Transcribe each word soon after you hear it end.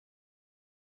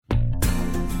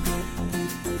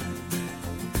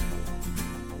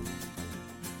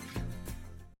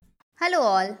Hello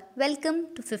all, welcome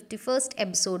to 51st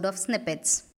episode of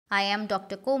Snippets. I am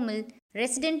Dr. Komal,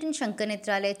 resident in Shankar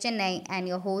Nethralaya, Chennai and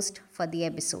your host for the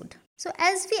episode. So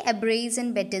as we embrace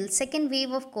and battle second wave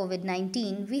of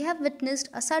COVID-19, we have witnessed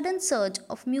a sudden surge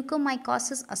of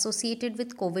mucormycosis associated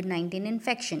with COVID-19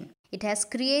 infection. It has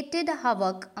created a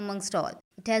havoc amongst all.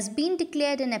 It has been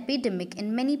declared an epidemic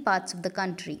in many parts of the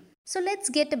country. So let's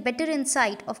get a better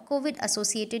insight of COVID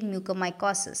associated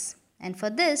mucormycosis. And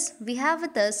for this, we have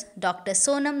with us Dr.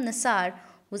 Sonam Nisar,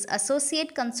 who's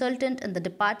Associate Consultant in the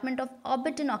Department of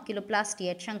Orbit and Oculoplasty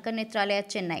at Shankar Nethralaya,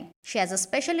 Chennai. She has a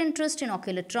special interest in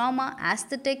ocular trauma,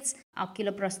 aesthetics,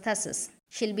 oculoprosthesis.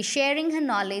 She'll be sharing her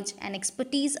knowledge and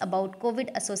expertise about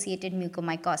COVID-associated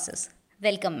mucormycosis.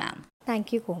 Welcome, ma'am.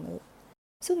 Thank you, Komal.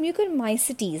 So,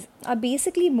 mucormycetes are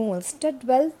basically moles that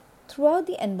dwell throughout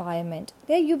the environment.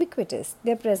 They are ubiquitous.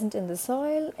 They are present in the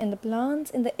soil, in the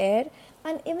plants, in the air,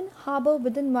 and even harbor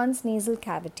within one's nasal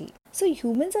cavity. So,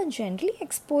 humans are generally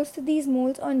exposed to these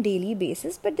moles on daily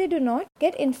basis, but they do not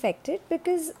get infected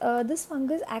because this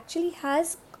fungus actually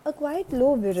has a quite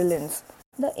low virulence.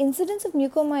 The incidence of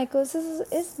mucormycosis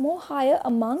is more higher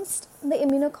amongst the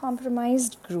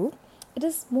immunocompromised group. It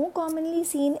is more commonly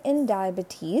seen in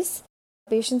diabetes,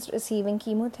 patients receiving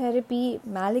chemotherapy,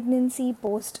 malignancy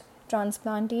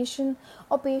post-transplantation,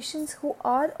 or patients who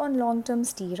are on long-term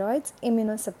steroids,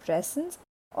 immunosuppressants,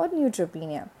 or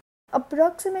neutropenia.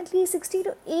 Approximately 60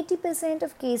 to 80%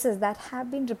 of cases that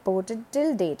have been reported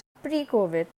till date,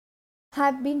 pre-COVID,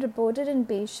 have been reported in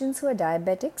patients who are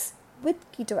diabetics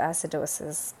with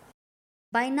ketoacidosis.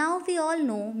 By now, we all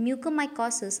know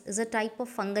mucormycosis is a type of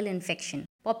fungal infection,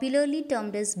 popularly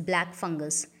termed as black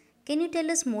fungus. Can you tell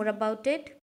us more about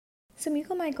it? So,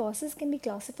 mucormycosis can be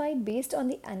classified based on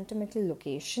the anatomical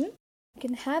location. You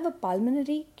can have a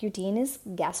pulmonary, cutaneous,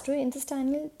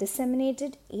 gastrointestinal,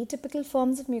 disseminated, atypical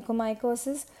forms of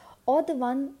mucormycosis, or the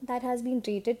one that has been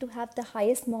rated to have the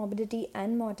highest morbidity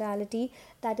and mortality,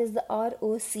 that is the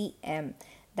ROCM,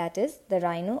 that is the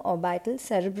rhino-orbital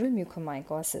cerebral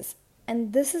mucormycosis.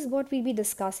 And this is what we'll be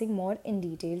discussing more in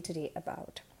detail today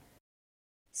about.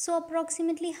 So,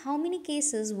 approximately how many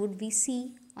cases would we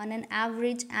see on an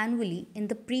average annually in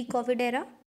the pre-COVID era?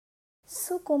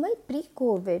 So, Komal,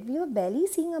 pre-COVID, we were barely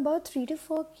seeing about 3 to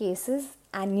 4 cases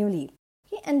annually.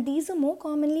 Okay? And these are more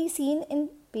commonly seen in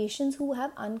patients who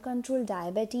have uncontrolled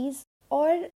diabetes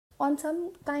or on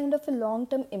some kind of a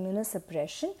long-term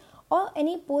immunosuppression or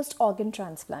any post-organ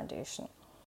transplantation.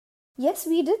 Yes,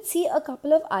 we did see a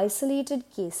couple of isolated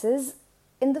cases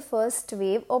in the first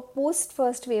wave or post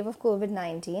first wave of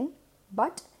COVID-19,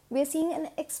 but we're seeing an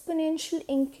exponential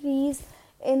increase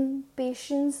in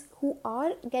patients who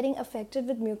are getting affected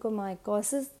with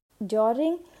mucormycosis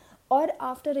during or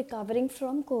after recovering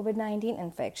from COVID-19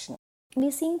 infection.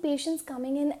 We're seeing patients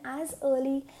coming in as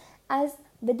early as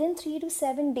within 3 to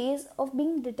 7 days of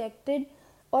being detected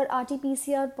or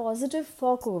RT-PCR positive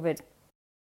for COVID.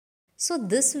 So,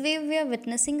 this wave we are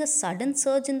witnessing a sudden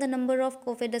surge in the number of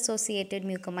COVID associated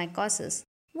mucormycosis.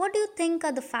 What do you think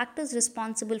are the factors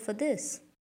responsible for this?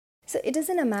 So, it is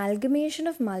an amalgamation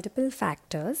of multiple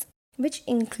factors, which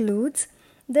includes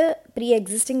the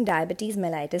pre-existing diabetes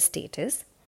mellitus status,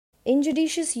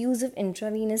 injudicious use of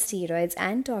intravenous steroids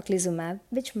and tocilizumab,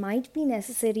 which might be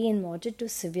necessary in moderate to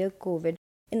severe COVID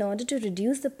in order to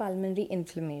reduce the pulmonary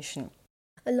inflammation,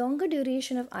 a longer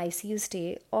duration of ICU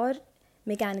stay or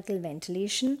mechanical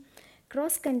ventilation,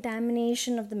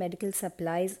 cross-contamination of the medical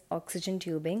supplies, oxygen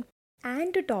tubing,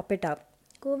 and to top it up,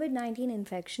 COVID-19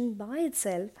 infection by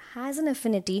itself has an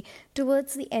affinity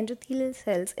towards the endothelial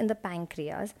cells in the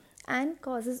pancreas and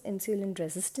causes insulin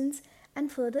resistance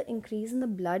and further increase in the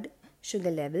blood sugar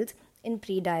levels in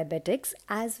pre-diabetics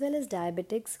as well as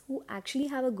diabetics who actually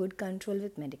have a good control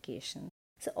with medication.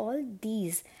 So all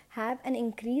these have an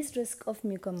increased risk of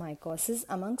mucormycosis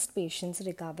amongst patients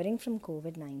recovering from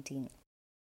COVID-19.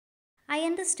 I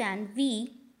understand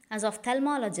we, as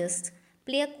ophthalmologists,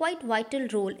 play a quite vital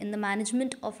role in the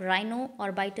management of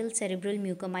rhino-orbital cerebral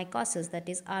mucormycosis, that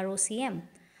is ROCM.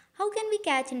 How can we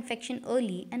catch infection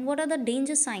early and what are the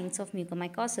danger signs of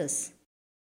mucormycosis?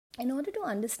 In order to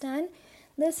understand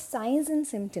the signs and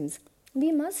symptoms,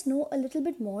 we must know a little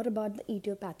bit more about the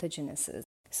etiopathogenesis.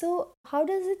 So, how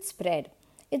does it spread?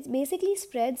 It basically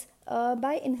spreads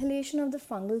by inhalation of the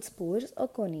fungal spores or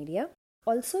conaria.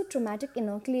 Also, traumatic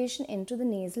inoculation into the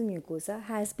nasal mucosa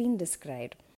has been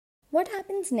described. What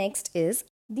happens next is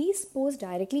these spores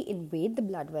directly invade the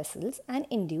blood vessels and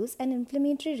induce an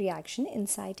inflammatory reaction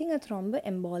inciting a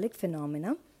thromboembolic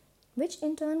phenomena, which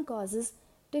in turn causes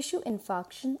tissue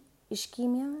infarction,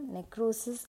 ischemia,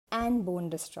 necrosis, and bone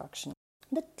destruction.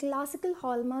 The classical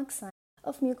hallmark sign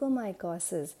of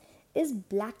mucormycosis is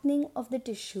blackening of the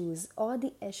tissues or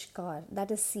the eschar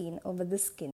that is seen over the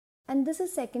skin, and this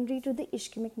is secondary to the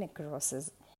ischemic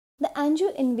necrosis. The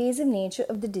angioinvasive nature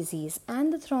of the disease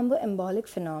and the thromboembolic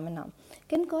phenomena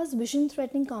can cause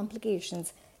vision-threatening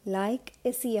complications like a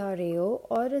CRAO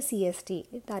or a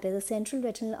CST, that is a central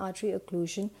retinal artery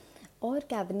occlusion, or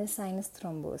cavernous sinus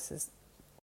thrombosis.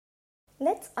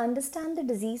 Let's understand the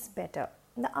disease better.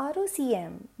 The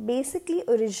ROCM basically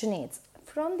originates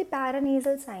from the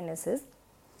paranasal sinuses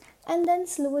and then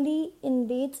slowly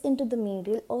invades into the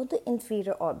medial or the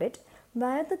inferior orbit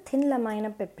via the thin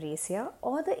lamina pepracia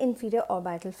or the inferior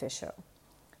orbital fissure.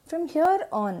 From here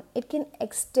on, it can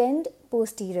extend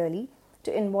posteriorly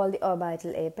to involve the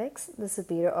orbital apex, the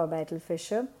superior orbital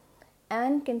fissure,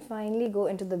 and can finally go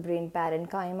into the brain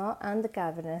parenchyma and the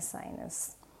cavernous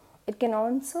sinus. It can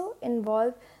also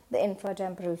involve the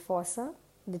infratemporal fossa,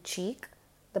 the cheek,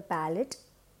 the palate,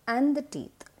 and the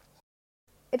teeth.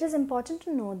 It is important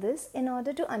to know this in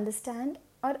order to understand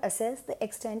or assess the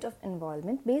extent of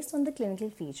involvement based on the clinical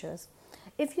features.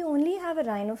 If you only have a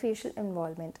rhinofacial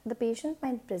involvement, the patient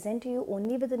might present to you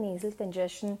only with a nasal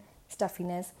congestion,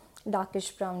 stuffiness,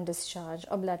 darkish brown discharge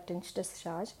or blood tinged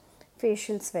discharge,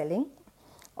 facial swelling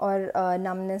or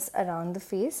numbness around the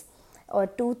face, or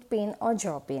tooth pain or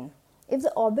jaw pain. If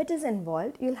the orbit is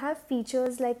involved, you'll have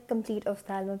features like complete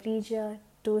ophthalmoplegia,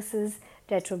 ptosis,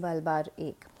 retrobulbar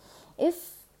ache.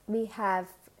 If we have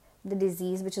the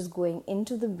disease which is going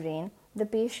into the brain, the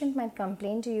patient might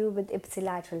complain to you with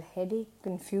ipsilateral headache,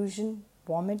 confusion,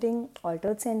 vomiting,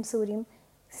 altered sensorium,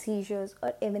 seizures,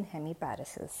 or even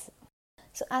hemiparesis.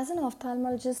 So as an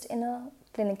ophthalmologist in a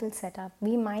clinical setup,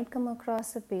 we might come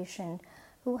across a patient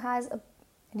who has a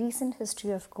recent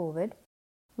history of COVID,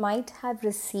 might have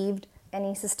received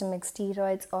any systemic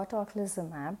steroids or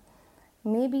tocilizumab,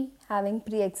 may be having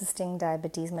pre-existing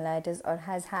diabetes mellitus, or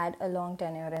has had a long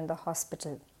tenure in the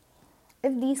hospital.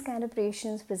 If these kind of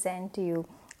patients present to you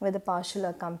with a partial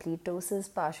or complete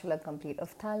ptosis, partial or complete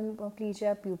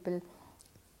ophthalmoplegia, pupil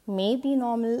may be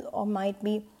normal or might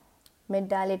be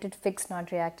mid-dilated, fixed,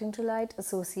 not reacting to light,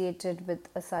 associated with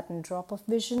a sudden drop of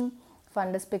vision,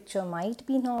 fundus picture might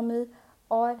be normal,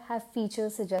 or have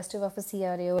features suggestive of a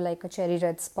CRAO like a cherry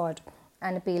red spot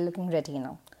and a pale looking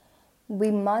retina,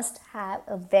 we must have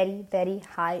a very, very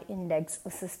high index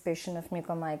of suspicion of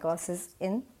mucormycosis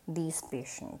in these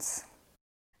patients.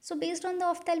 So, based on the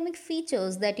ophthalmic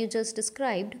features that you just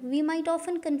described, we might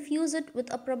often confuse it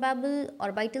with a probable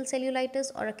orbital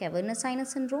cellulitis or a cavernous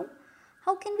sinus syndrome.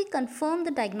 How can we confirm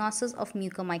the diagnosis of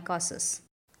mucormycosis?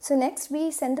 So next,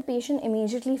 we send the patient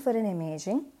immediately for an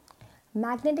imaging.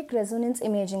 Magnetic resonance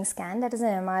imaging scan, that is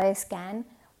an MRI scan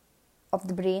of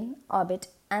the brain, orbit,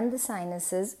 and the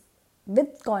sinuses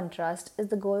with contrast, is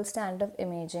the gold standard of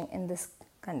imaging in this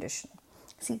condition.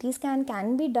 CT scan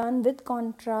can be done with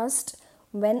contrast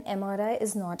when MRI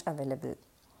is not available.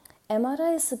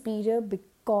 MRI is superior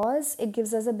because it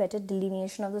gives us a better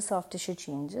delineation of the soft tissue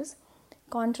changes.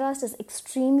 Contrast is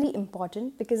extremely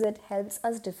important because it helps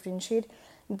us differentiate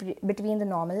between the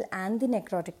normal and the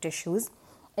necrotic tissues.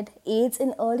 It aids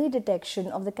in early detection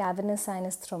of the cavernous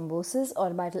sinus thrombosis,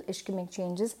 orbital ischemic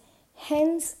changes,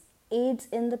 hence aids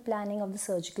in the planning of the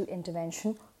surgical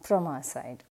intervention from our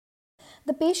side.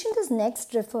 The patient is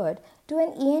next referred to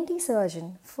an ENT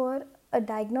surgeon for a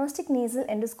diagnostic nasal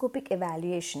endoscopic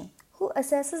evaluation who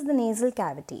assesses the nasal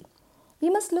cavity. We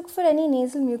must look for any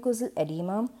nasal mucosal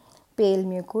edema, pale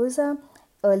mucosa,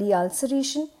 early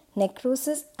ulceration,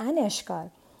 necrosis, and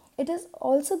eschar. It is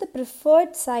also the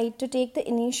preferred site to take the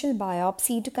initial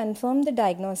biopsy to confirm the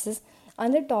diagnosis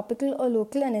under topical or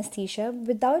local anesthesia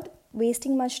without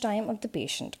wasting much time of the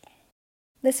patient.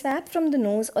 The swab from the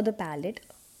nose or the palate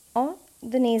or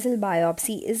the nasal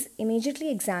biopsy is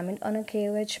immediately examined on a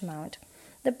KOH mount.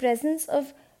 The presence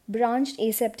of branched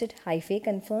aseptate hyphae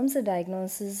confirms the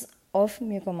diagnosis of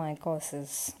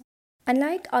mucormycosis.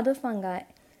 Unlike other fungi,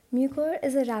 mucor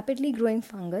is a rapidly growing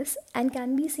fungus and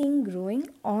can be seen growing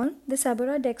on the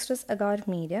Sabora dextrus agar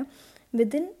media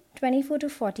within 24 to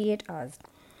 48 hours.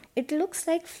 It looks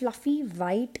like fluffy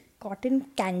white cotton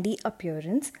candy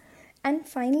appearance and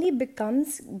finally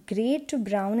becomes grey to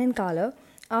brown in color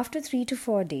after 3 to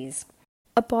 4 days.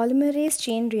 A polymerase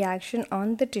chain reaction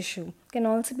on the tissue can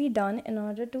also be done in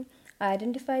order to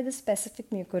identify the specific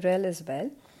mucorale as well.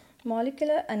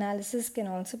 Molecular analysis can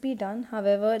also be done,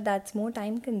 however, that's more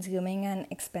time consuming and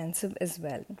expensive as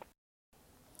well.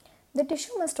 The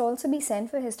tissue must also be sent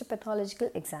for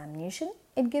histopathological examination.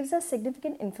 It gives us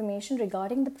significant information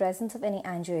regarding the presence of any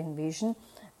angioinvasion,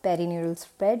 perineural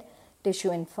spread, tissue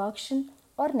infarction,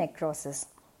 or necrosis.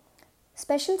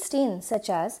 Special stains such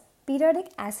as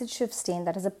periodic acid shift stain,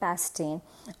 that is a PAS stain,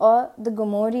 or the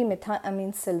Gomori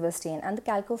methylamine silver stain and the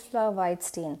calcoflower white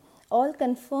stain all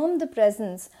confirm the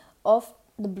presence of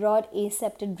the broad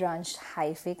asepted branched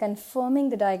hyphae, confirming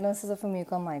the diagnosis of a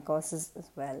mucormycosis as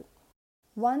well.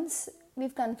 Once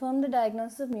we've confirmed the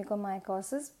diagnosis of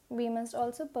mucormycosis, we must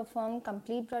also perform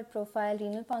complete blood profile,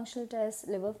 renal functional tests,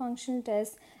 liver functional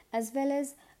tests, as well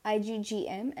as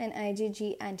IgGM and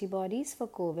IgG antibodies for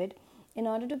COVID in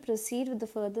order to proceed with the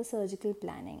further surgical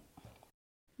planning.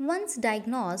 Once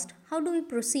diagnosed, how do we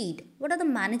proceed? What are the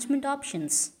management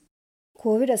options?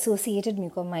 COVID-associated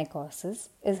mucormycosis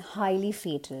is highly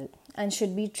fatal and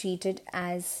should be treated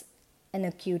as an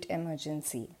acute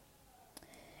emergency.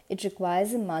 It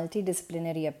requires a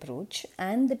multidisciplinary approach,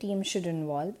 and the team should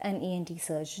involve an ENT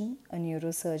surgeon, a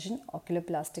neurosurgeon,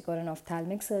 oculoplastic or an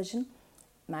ophthalmic surgeon,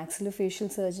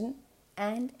 maxillofacial surgeon,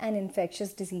 and an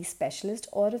infectious disease specialist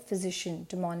or a physician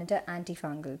to monitor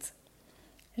antifungals.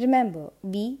 Remember,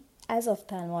 we as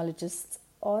ophthalmologists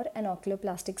or an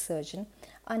oculoplastic surgeon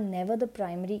are never the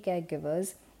primary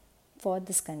caregivers for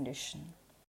this condition.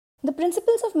 The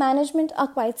principles of management are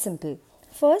quite simple.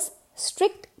 First,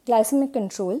 strict glycemic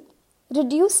control,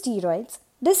 reduce steroids,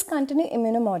 discontinue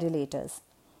immunomodulators.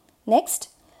 Next,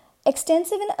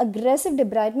 extensive and aggressive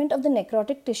debridement of the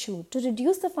necrotic tissue to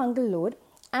reduce the fungal load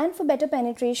and for better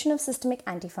penetration of systemic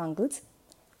antifungals.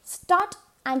 Start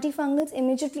antifungals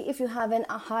immediately if you have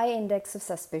a high index of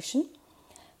suspicion.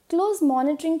 Close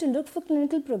monitoring to look for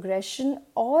clinical progression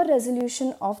or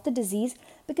resolution of the disease,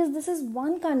 because this is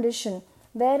one condition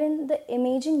wherein the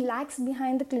imaging lags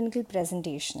behind the clinical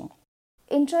presentation.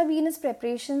 Intravenous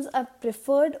preparations are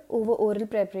preferred over oral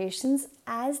preparations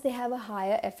as they have a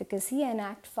higher efficacy and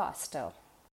act faster.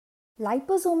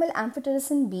 Liposomal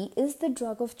amphotericin B is the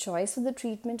drug of choice for the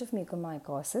treatment of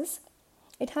mucormycosis.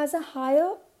 It has a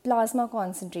higher plasma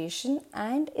concentration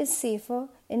and is safer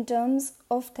in terms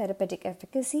of therapeutic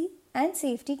efficacy and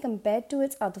safety compared to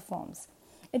its other forms.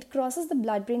 It crosses the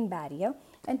blood-brain barrier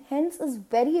and hence is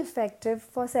very effective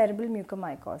for cerebral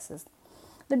mucormycosis.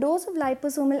 The dose of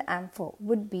liposomal ampho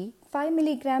would be 5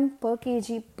 mg per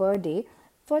kg per day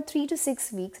for 3 to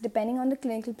 6 weeks depending on the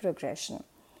clinical progression.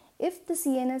 If the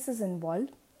CNS is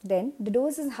involved, then the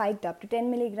dose is hiked up to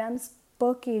 10 mg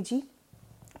per kg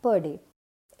per day.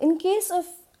 In case of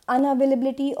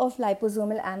unavailability of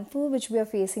liposomal ampho, which we are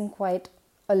facing quite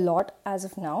a lot as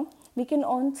of now, we can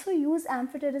also use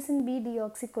amphotericin B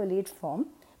deoxycholate form.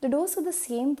 The dose of the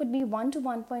same would be 1 to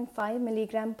 1.5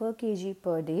 mg per kg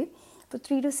per day for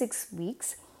 3 to 6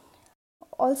 weeks.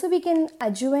 Also, we can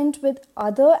adjuvant with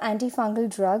other antifungal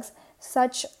drugs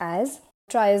such as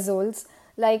triazoles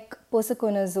like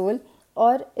posaconazole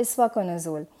or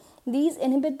isavuconazole. These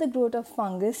inhibit the growth of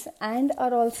fungus and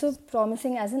are also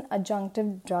promising as an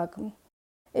adjunctive drug.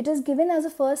 It is given as a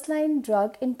first-line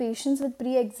drug in patients with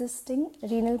pre-existing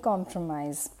renal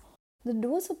compromise. The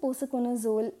dose of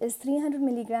posaconazole is 300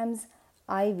 mg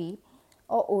IV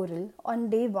or oral on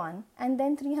day 1 and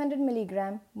then 300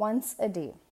 mg once a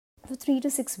day for 3 to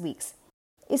 6 weeks.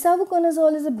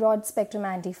 Isavuconazole is a broad-spectrum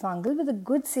antifungal with a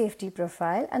good safety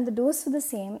profile, and the dose for the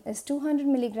same is 200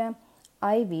 mg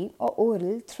IV or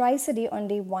oral thrice a day on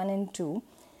day 1 and 2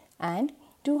 and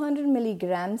 200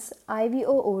 mg IV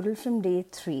or oral from day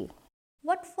 3.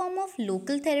 What form of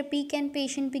local therapy can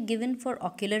patient be given for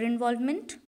ocular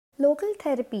involvement? Local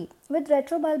therapy with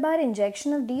retrobulbar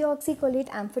injection of deoxycholate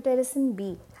amphotericin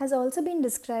B has also been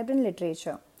described in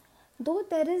literature. Though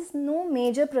there is no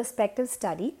major prospective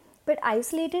study, but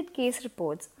isolated case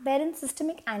reports wherein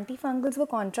systemic antifungals were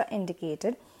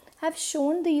contraindicated have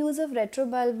shown the use of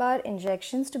retrobulbar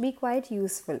injections to be quite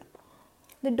useful.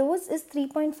 The dose is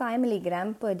 3.5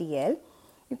 mg per dl.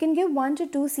 You can give 1 to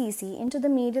 2 cc into the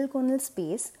medial conal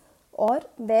space or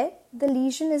where the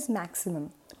lesion is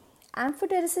maximum.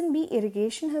 Amphotericin B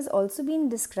irrigation has also been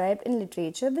described in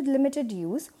literature with limited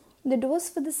use. The dose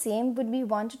for the same would be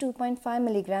 1 to 2.5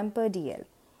 mg per dl.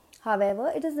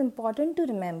 However, it is important to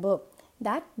remember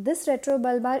that this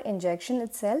retrobulbar injection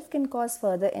itself can cause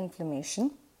further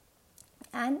inflammation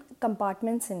and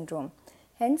compartment syndrome.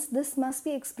 Hence, this must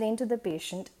be explained to the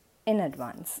patient in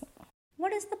advance.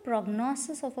 What is the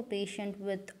prognosis of a patient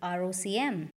with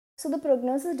ROCM? So, the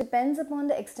prognosis depends upon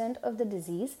the extent of the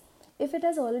disease. If it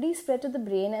has already spread to the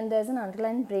brain and there is an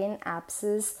underlying brain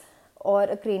abscess or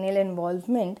a cranial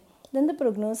involvement, then the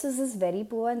prognosis is very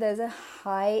poor and there is a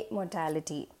high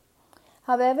mortality.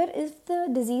 However, if the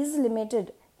disease is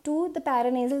limited to the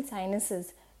paranasal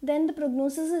sinuses, then the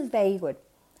prognosis is very good.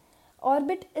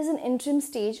 Orbit is an interim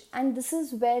stage, and this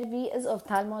is where we as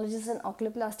ophthalmologists and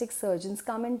oculoplastic surgeons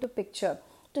come into picture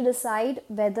to decide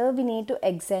whether we need to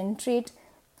exenterate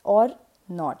or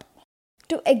not.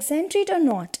 To exenterate or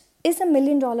not is a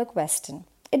 $1,000,000 question.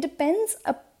 It depends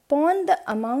upon the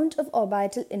amount of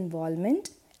orbital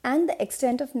involvement and the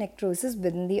extent of necrosis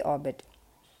within the orbit.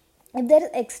 If there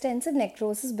is extensive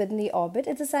necrosis within the orbit,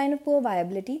 it's a sign of poor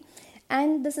viability,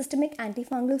 and the systemic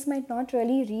antifungals might not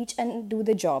really reach and do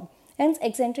the job. Hence,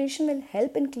 exenteration will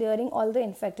help in clearing all the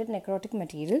infected necrotic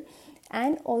material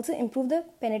and also improve the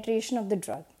penetration of the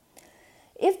drug.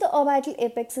 If the orbital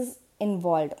apex is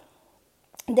involved,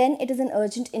 then it is an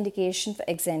urgent indication for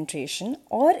exenteration,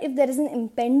 or if there is an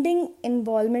impending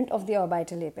involvement of the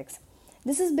orbital apex.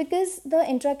 This is because the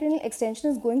intracranial extension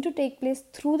is going to take place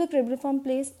through the cribriform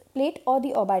plate or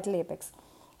the orbital apex.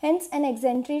 Hence, an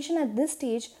exenteration at this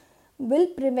stage will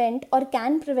prevent or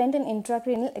can prevent an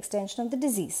intracranial extension of the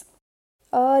disease.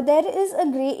 There is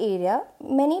a grey area.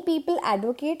 Many people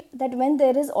advocate that when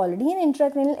there is already an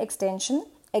intracranial extension,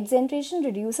 exenteration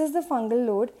reduces the fungal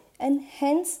load, and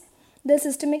hence the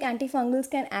systemic antifungals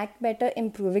can act better,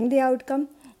 improving the outcome,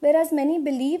 whereas many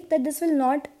believe that this will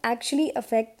not actually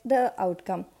affect the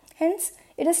outcome. Hence,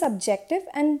 it is subjective,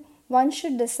 and one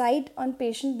should decide on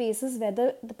patient basis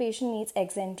whether the patient needs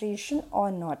exenteration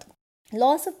or not.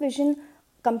 Loss of vision,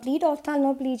 complete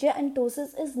ophthalmoplegia, and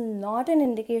ptosis is not an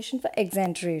indication for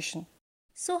exenteration.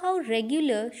 So, how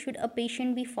regular should a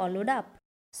patient be followed up?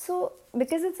 So,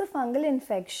 because it's a fungal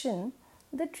infection,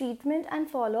 the treatment and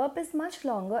follow-up is much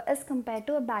longer as compared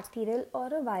to a bacterial or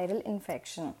a viral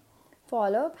infection.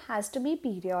 Follow-up has to be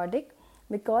periodic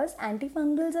because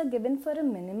antifungals are given for a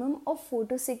minimum of 4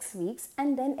 to 6 weeks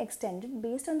and then extended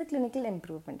based on the clinical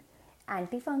improvement.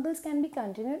 Antifungals can be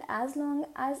continued as long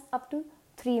as up to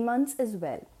 3 months as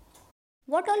well.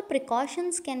 What all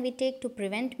precautions can we take to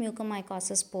prevent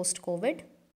mucormycosis post-COVID?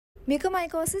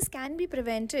 Mucormycosis can be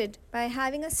prevented by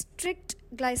having a strict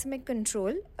glycemic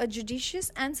control, a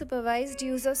judicious and supervised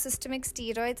use of systemic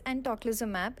steroids and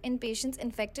tocilizumab in patients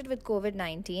infected with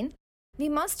COVID-19. We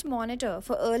must monitor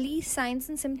for early signs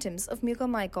and symptoms of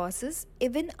mucormycosis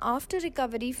even after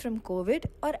recovery from COVID,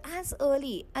 or as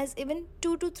early as even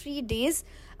 2 to 3 days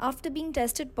after being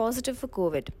tested positive for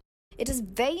COVID. It is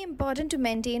very important to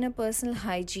maintain a personal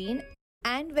hygiene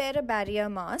and wear a barrier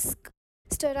mask.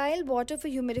 Sterile water for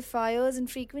humidifiers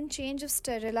and frequent change of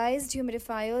sterilized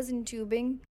humidifiers and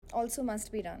tubing also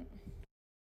must be done.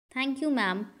 Thank you,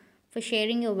 ma'am, for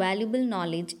sharing your valuable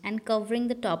knowledge and covering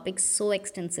the topics so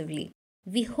extensively.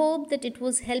 We hope that it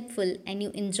was helpful and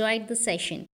you enjoyed the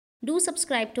session. Do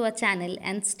subscribe to our channel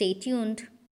and stay tuned.